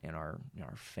that in our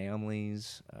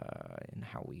families, and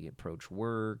how we approach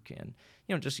work, and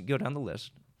just go down the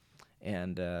list.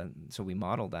 And so we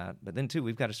model that. But then, too,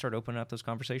 we've got to start opening up those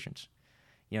conversations.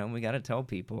 And we got to tell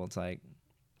people, it's like,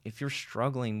 if you're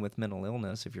struggling with mental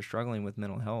illness, if you're struggling with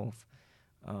mental health,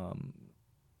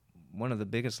 one of the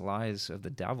biggest lies of the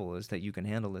devil is that you can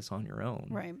handle this on your own.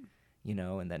 Right.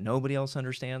 And that nobody else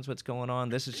understands what's going on.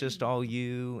 This is just all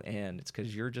you, and it's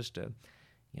because you're just a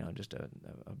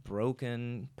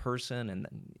broken person, and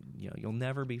you'll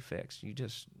never be fixed. You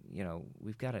just,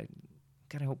 we've got to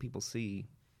help people see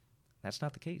that's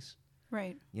not the case.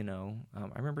 Right. I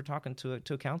remember talking to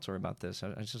a counselor about this. I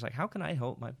was just like, how can I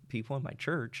help my people in my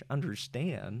church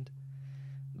understand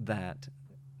that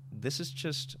this is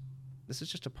just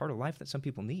a part of life that some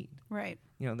people need. Right.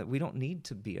 That we don't need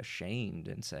to be ashamed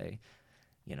and say,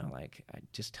 you know, like I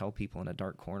just tell people in a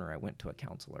dark corner I went to a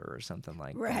counselor or something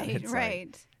like that. Right, It's right.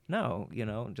 like, no, you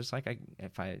know, just like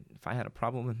if I had a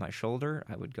problem with my shoulder,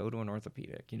 I would go to an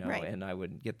orthopedic, you know, Right. and I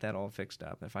would get that all fixed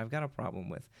up. If I've got a problem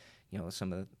with, you know,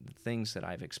 some of the things that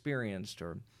I've experienced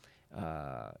or,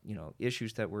 you know,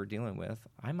 issues that we're dealing with,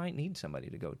 I might need somebody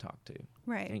to go talk to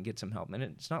Right. and get some help. And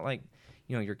it's not like,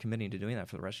 you know, you're committing to doing that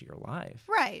for the rest of your life.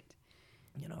 Right.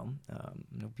 You know,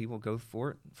 people go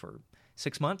for it for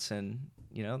 6 months, and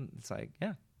you know, it's like,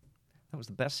 yeah, that was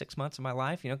the best 6 months of my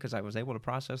life. You know, because I was able to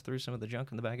process through some of the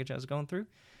junk and the baggage I was going through,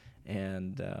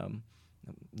 and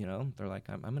you know, they're like,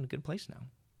 I'm in a good place now.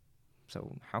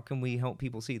 So how can we help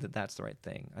people see that that's the right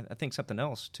thing? I think something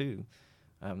else too.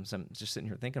 So I'm just sitting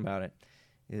here thinking about it.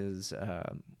 Is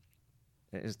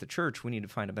the church, we need to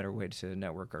find a better way to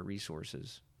network our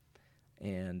resources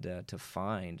and to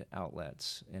find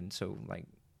outlets. And so, like,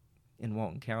 in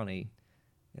Walton County,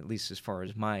 at least as far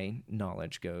as my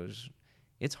knowledge goes,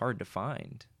 it's hard to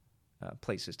find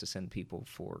places to send people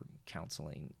for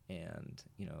counseling and,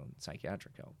 you know,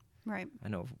 psychiatric help. Right. I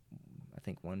know of, I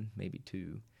think one, maybe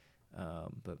two,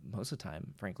 but most of the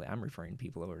time, frankly, I'm referring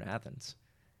people over to Athens.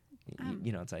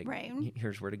 You know, it's like, right.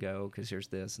 Here's where to go because here's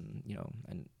this, and, you know,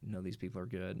 I know these people are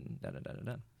good, and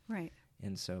da-da-da-da-da. Right.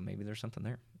 And so maybe there's something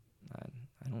there.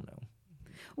 I don't know.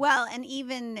 Well, and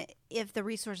even if the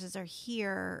resources are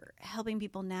here, helping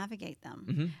people navigate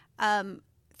them. Mm-hmm.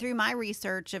 Through my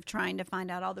research of trying to find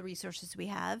out all the resources we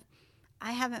have,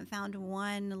 I haven't found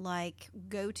one like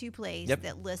go-to place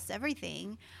that lists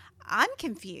everything. I'm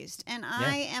confused, and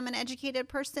I am an educated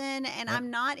person, and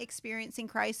I'm not experiencing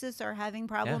crisis or having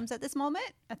problems at this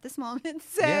moment.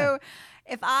 So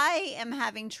if I am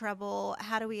having trouble,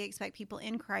 how do we expect people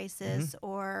in crisis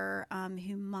or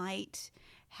who might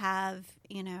have,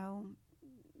 you know,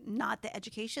 not the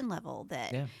education level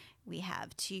that we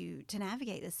have to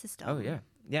navigate this system? Oh, yeah.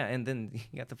 Yeah, and then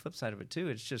you got the flip side of it, too.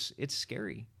 It's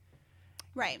scary.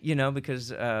 Right. You know, because,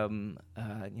 you know,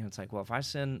 it's like, well, if I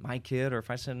send my kid or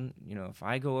if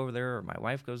I go over there or my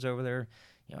wife goes over there,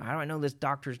 you know, how do I know this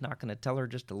doctor's not going to tell her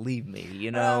just to leave me,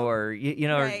 you know, or, you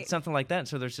know, or something like that. And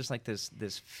so there's just like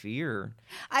this fear.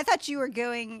 I thought you were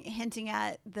hinting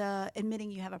at the admitting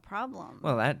you have a problem.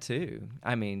 Well, that too.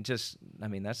 I mean,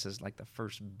 that's just like the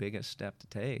first biggest step to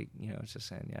take, you know, it's just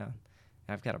saying, yeah,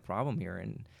 I've got a problem here.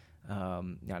 And,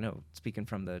 I know, speaking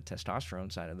from the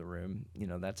testosterone side of the room, you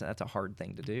know, that's a hard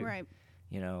thing to do, right?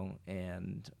 You know,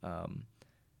 and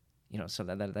you know, so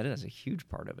that is a huge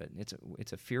part of it.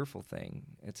 It's a fearful thing.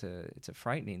 It's a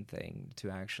frightening thing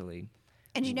to actually.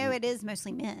 And you know, it is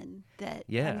mostly men that.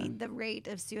 Yeah. I mean, the rate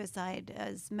of suicide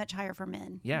is much higher for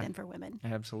men than for women.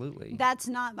 Absolutely. That's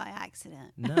not by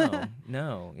accident.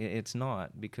 No, it's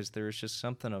not, because there's just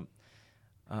something.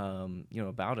 You know,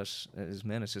 about us as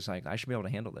men, it's just like, I should be able to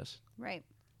handle this. Right.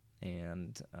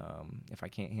 And if I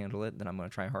can't handle it, then I'm going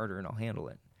to try harder and I'll handle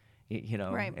it. You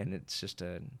know, right. And it's just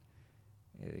it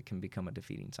can become a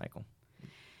defeating cycle.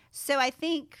 So I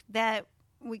think that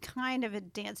we kind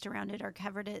of danced around it or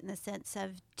covered it in the sense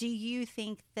of, do you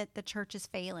think that the church is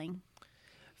failing?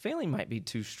 Failing might be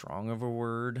too strong of a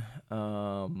word.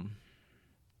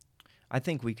 I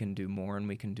think we can do more and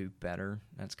we can do better.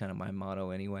 That's kind of my motto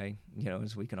anyway, you know,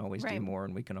 is we can always do more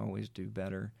and we can always do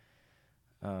better.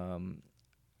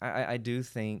 I do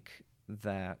think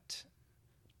that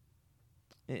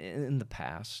in the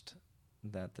past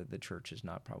that the church has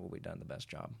not probably done the best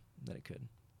job that it could.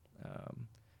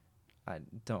 I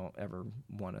don't ever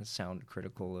want to sound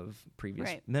critical of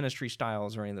previous ministry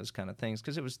styles or any of those kind of things,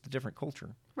 because it was the different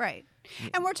culture. Right.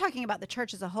 And we're talking about the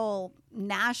church as a whole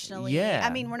nationally. Yeah.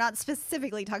 I mean, we're not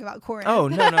specifically talking about Corinth. Oh,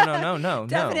 no.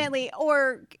 Definitely.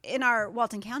 Or in our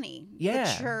Walton County. Yeah.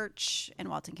 The church in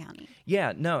Walton County.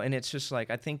 Yeah, no, and it's just like,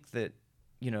 I think that,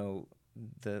 you know,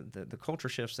 the culture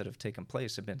shifts that have taken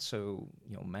place have been so,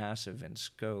 you know, massive in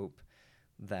scope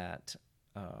that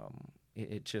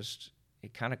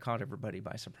it kind of caught everybody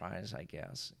by surprise, I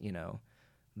guess, you know,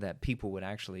 that people would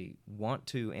actually want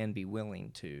to and be willing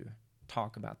to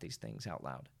talk about these things out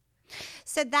loud.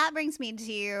 So that brings me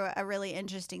to a really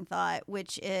interesting thought,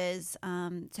 which is,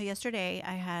 so yesterday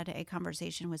I had a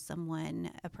conversation with someone,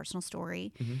 a personal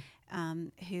story,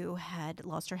 who had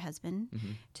lost her husband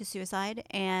to suicide.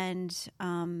 And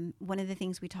one of the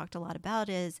things we talked a lot about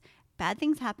is bad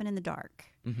things happen in the dark.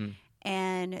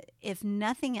 And if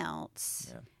nothing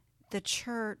else, the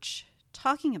church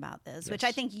talking about this, which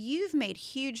I think you've made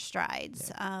huge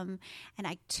strides. And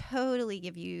I totally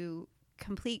give you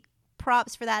complete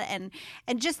props for that, and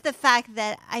just the fact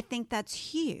that I think that's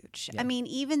huge. I mean,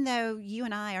 even though you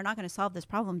and I are not going to solve this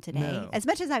problem today, as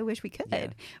much as I wish we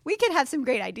could, we could have some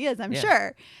great ideas, I'm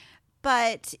sure.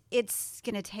 but it's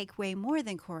going to take way more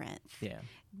than Corinth Yeah.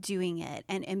 doing it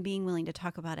and being willing to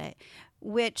talk about it,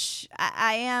 which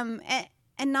I am,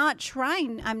 and not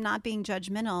trying, I'm not being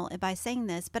judgmental by saying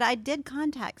this, but I did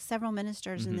contact several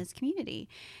ministers in this community,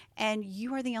 and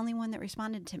you are the only one that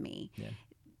responded to me. Yeah.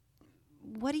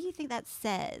 What do you think that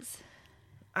says?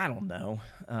 I don't know.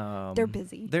 They're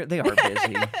busy. They are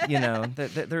busy. You know,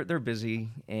 they're busy,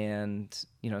 and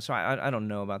you know, so I don't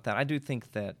know about that. I do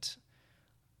think that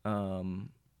I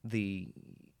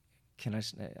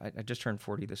just turned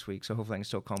 40 this week, so hopefully I can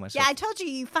still call myself. Yeah, I told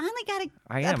you finally got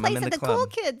I a am. place I'm in at the the cool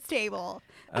club. kids table.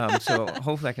 So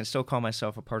hopefully I can still call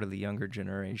myself a part of the younger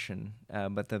generation.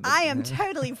 But I am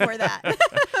totally for that.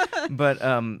 but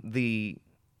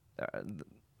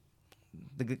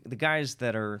the guys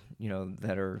that are, you know,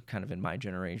 that are kind of in my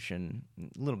generation,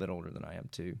 a little bit older than I am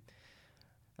too,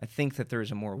 I think that there is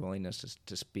a more willingness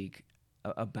to speak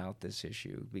about this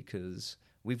issue because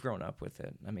we've grown up with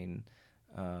it. I mean,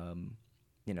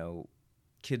 you know,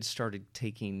 kids started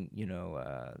taking, you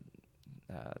know,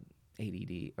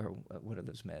 ADD or what are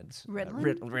those meds?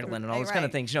 Ritalin? Ritalin and all those kind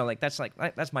of things. You know,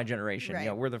 that's my generation. Right. You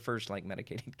know, we're the first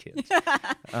medicated kids.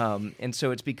 And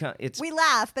so it's become We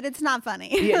laugh, but it's not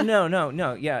funny. yeah,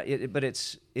 no. Yeah, but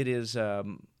it is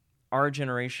our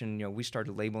generation. You know, we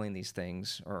started labeling these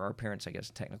things, or our parents, I guess,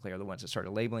 technically are the ones that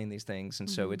started labeling these things, and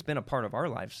so it's been a part of our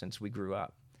life since we grew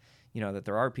up. You know, that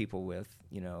there are people with,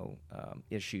 you know,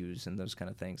 issues and those kind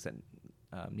of things that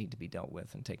need to be dealt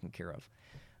with and taken care of.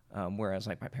 Whereas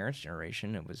like my parents'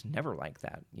 generation, it was never like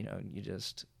that. You know,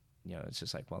 it's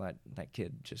just like, well, that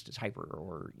kid just is hyper,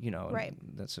 or, you know, Right.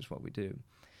 that's just what we do.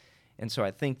 And so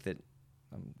I think that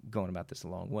I'm going about this a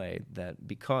long way, that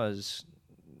because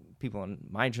people in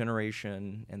my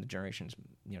generation and the generations,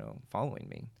 you know, following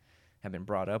me have been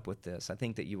brought up with this, I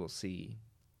think that you will see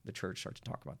the church start to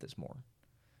talk about this more.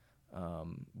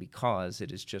 Because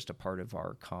it is just a part of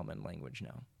our common language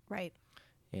now. Right.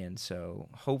 And so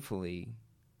hopefully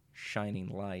shining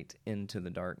light into the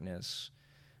darkness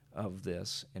of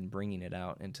this and bringing it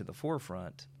out into the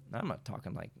forefront. I'm not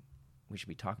talking like we should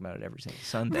be talking about it every single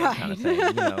Sunday kind of thing,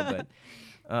 you know,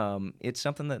 but it's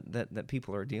something that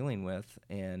people are dealing with,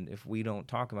 and if we don't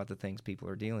talk about the things people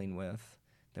are dealing with,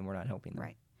 then we're not helping them.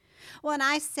 Right. Well, and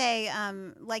I say,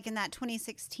 like in that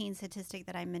 2016 statistic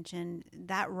that I mentioned,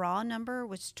 that raw number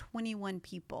was 21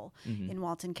 people in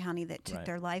Walton County that took Right.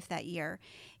 their life that year.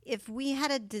 If we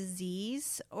had a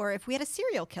disease, or if we had a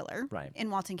serial killer Right. in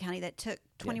Walton County that took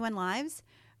 21 lives,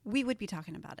 we would be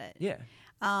talking about it. Yeah.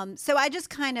 So I just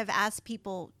kind of ask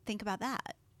people, think about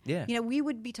that. Yeah. You know, we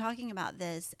would be talking about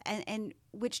this, and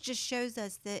which just shows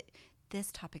us that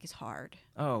this topic is hard.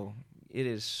 Oh, it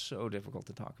is so difficult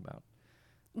to talk about.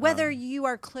 Whether you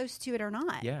are close to it or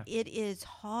not. Yeah. It is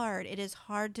hard. It is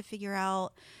hard to figure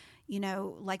out, you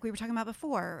know, like we were talking about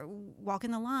before,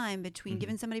 walking the line between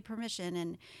giving somebody permission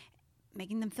and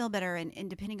making them feel better, and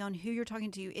depending on who you're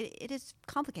talking to, it is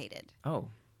complicated. Oh,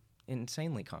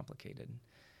 insanely complicated,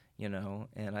 you know.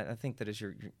 And I think that as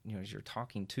you're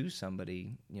talking to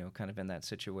somebody, you know, kind of in that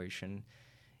situation,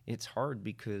 it's hard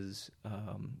because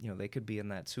you know, they could be in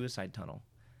that suicide tunnel,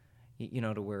 you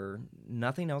know, to where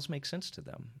nothing else makes sense to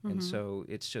them, and so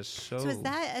it's just so. So is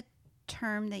that a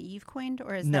term that you've coined,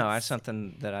 or is No, that that's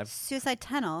something that I've. suicide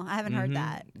tunnel? I haven't heard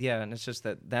that. Yeah, and it's just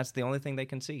that's the only thing they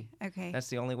can see. Okay. That's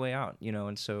the only way out, you know,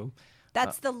 and so.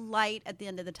 That's the light at the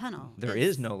end of the tunnel. There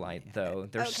is no light, though.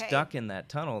 They're Okay. stuck in that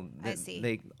tunnel. I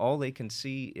see. All they can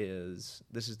see is,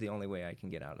 this is the only way I can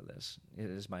get out of this. It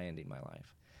is my ending my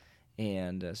life.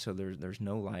 And so there's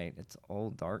no light. It's all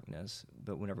darkness.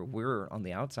 But whenever we're on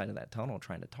the outside of that tunnel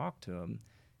trying to talk to them,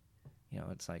 you know,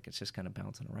 it's like it's just kind of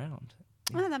bouncing around.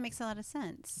 Oh, that makes a lot of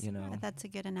sense. You know. That's a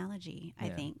good analogy, I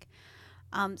Yeah. think.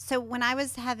 So when I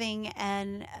was having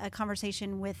a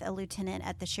conversation with a lieutenant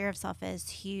at the sheriff's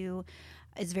office who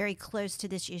is very close to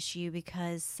this issue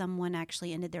because someone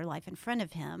actually ended their life in front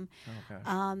of him,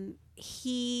 Okay.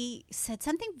 he said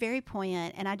something very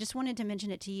poignant, and I just wanted to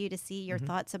mention it to you to see your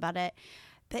thoughts about it.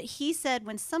 But he said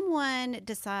when someone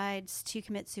decides to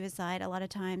commit suicide, a lot of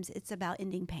times it's about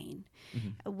ending pain,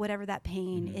 whatever that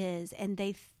pain is, and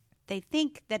they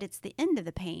think that it's the end of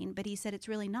the pain, but he said it's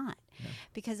really not,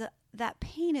 because that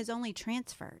pain is only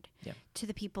transferred to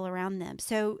the people around them.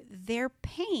 So their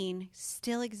pain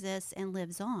still exists and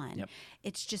lives on. Yep.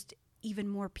 It's just even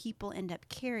more people end up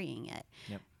carrying it.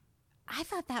 Yep. I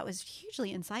thought that was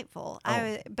hugely insightful.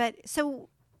 Oh. So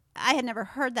I had never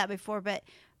heard that before, but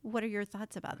what are your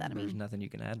thoughts about that? I There's mean, nothing you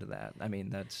can add to that. I mean,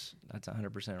 that's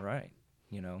 100% right.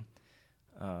 You know,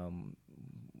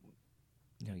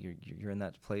 you're in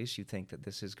that place. You think that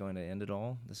this is going to end it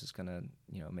all. This is going to,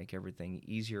 you know, make everything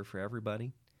easier for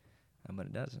everybody. but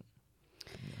it doesn't.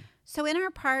 So in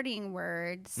our parting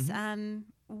words, Mm-hmm.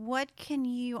 What can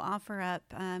you offer up?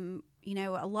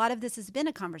 A lot of this has been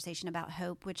a conversation about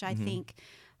hope, which I Mm-hmm. think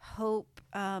hope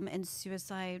and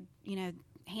suicide,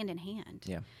 hand in hand.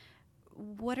 Yeah.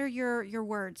 What are your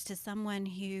words to someone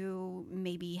who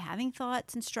may be having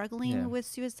thoughts and struggling Yeah. with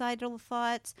suicidal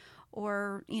thoughts,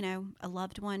 or, a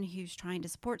loved one who's trying to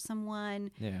support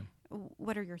someone? Yeah.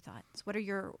 What are your thoughts? What are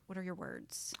your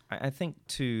words? I think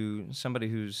to somebody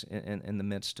who's in the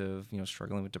midst of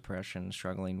struggling with depression,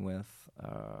 struggling with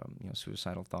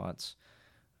suicidal thoughts,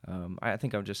 I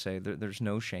think I would just say there's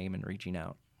no shame in reaching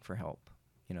out for help.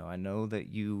 I know that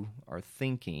you are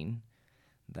thinking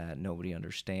that nobody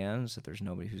understands, that there's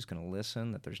nobody who's going to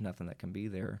listen, that there's nothing that can be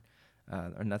there,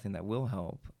 or nothing that will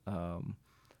help.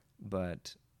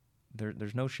 But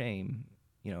there's no shame.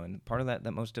 And part of that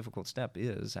most difficult step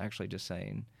is actually just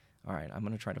saying, all right, I'm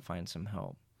going to try to find some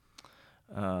help.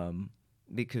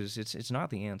 Because it's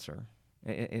not the answer.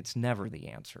 It's never the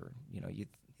answer. You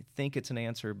think it's an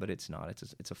answer, but it's not.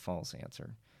 It's a false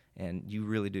answer. And you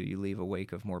really do. You leave a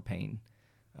wake of more pain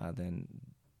than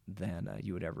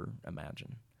you would ever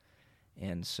imagine.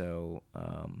 And so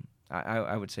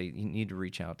I would say you need to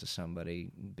reach out to somebody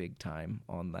big time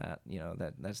on that.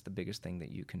 That's the biggest thing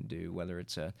that you can do, whether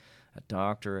it's a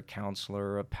doctor, a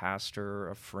counselor, a pastor,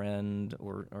 a friend,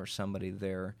 or somebody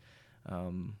there.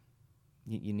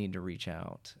 You need to reach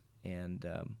out. And,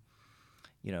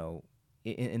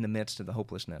 in the midst of the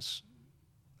hopelessness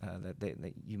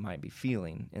that you might be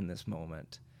feeling in this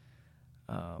moment,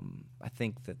 I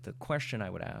think that the question I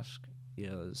would ask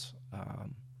is,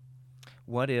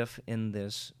 what if in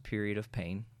this period of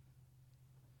pain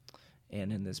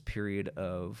and in this period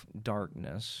of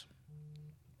darkness,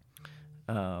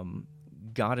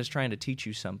 God is trying to teach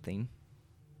you something.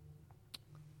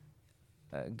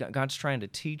 God's trying to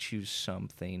teach you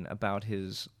something about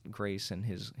His grace and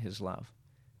His love.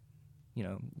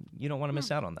 You don't want to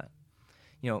miss out on that.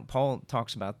 Paul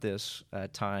talks about this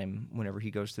time whenever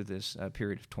he goes through this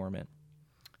period of torment.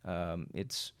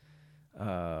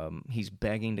 He's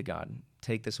begging to God,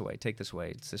 take this away, take this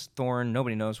away. It's this thorn.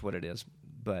 Nobody knows what it is.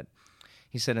 But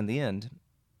he said in the end,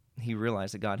 he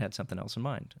realized that God had something else in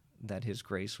mind, that His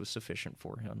grace was sufficient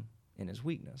for him in his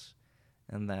weakness,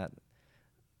 and that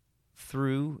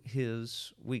through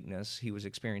his weakness, he was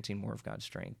experiencing more of God's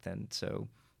strength. And so,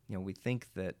 we think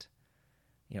that,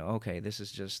 okay, this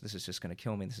is just going to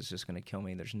kill me. This is just going to kill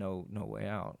me. There's no way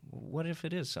out. What if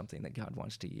it is something that God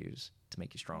wants to use to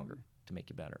make you stronger, to make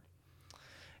you better?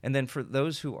 And then for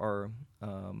those who are,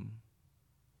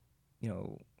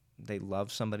 they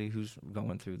love somebody who's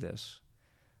going through this.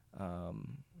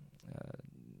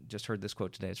 Just heard this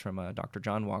quote today. It's from Dr.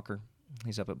 John Walker.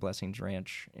 He's up at Blessings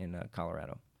Ranch in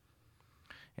Colorado.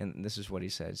 And this is what he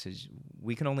says. He says,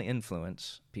 we can only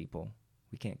influence people.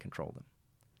 We can't control them.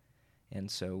 And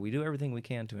so we do everything we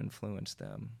can to influence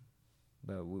them.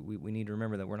 But we need to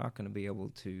remember that we're not going to be able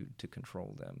to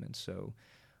control them. And so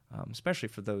especially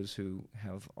for those who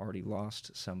have already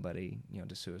lost somebody,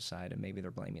 to suicide, and maybe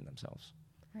they're blaming themselves.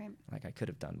 Right. Like, I could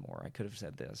have done more. I could have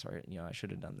said this, or I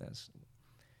should have done this.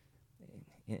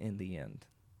 In the end,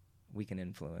 we can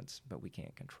influence, but we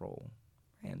can't control.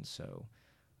 Right. And so,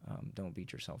 don't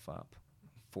beat yourself up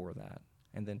for that.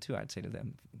 And then, too, I'd say to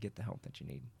them, get the help that you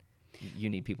need. You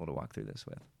need people to walk through this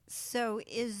with. So,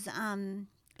 is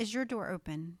your door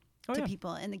open to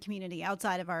people in the community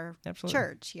outside of our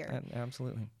church here?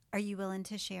 Absolutely. Are you willing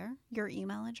to share your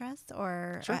email address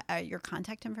or Sure. Your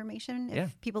contact information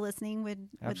if people listening would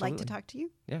like to talk to you?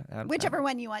 Yeah. Whichever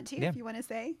one you want to, if you want to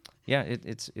say. Yeah,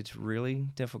 it's really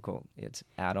difficult. It's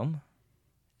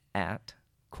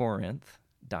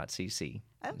adam@corinth.cc.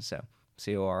 Oh. So,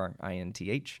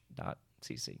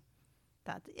 CORINTH.cc.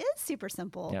 That is super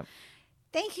simple. Yep.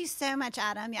 Thank you so much,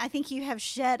 Adam. I think you have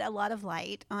shed a lot of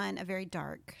light on a very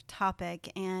dark topic,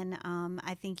 and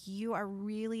I think you are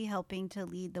really helping to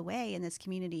lead the way in this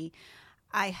community.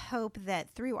 I hope that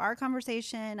through our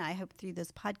conversation, I hope through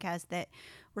this podcast, that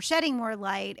we're shedding more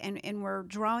light and we're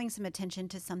drawing some attention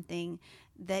to something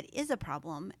that is a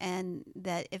problem, and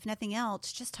that, if nothing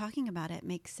else, just talking about it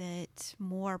makes it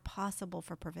more possible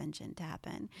for prevention to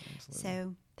happen. Absolutely.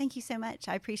 So thank you so much.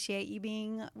 I appreciate you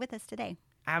being with us today.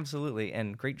 Absolutely,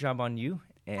 and great job on you.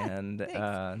 And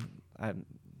I'm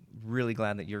really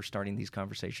glad that you're starting these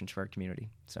conversations for our community.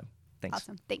 So thanks.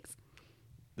 Awesome. Thanks.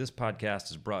 This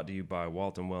podcast is brought to you by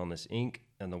Walton Wellness, Inc.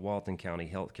 and the Walton County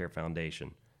Healthcare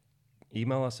Foundation.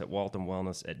 Email us at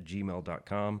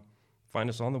waltonwellness@gmail.com. Find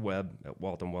us on the web at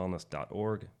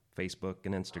waltonwellness.org, Facebook,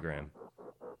 and Instagram.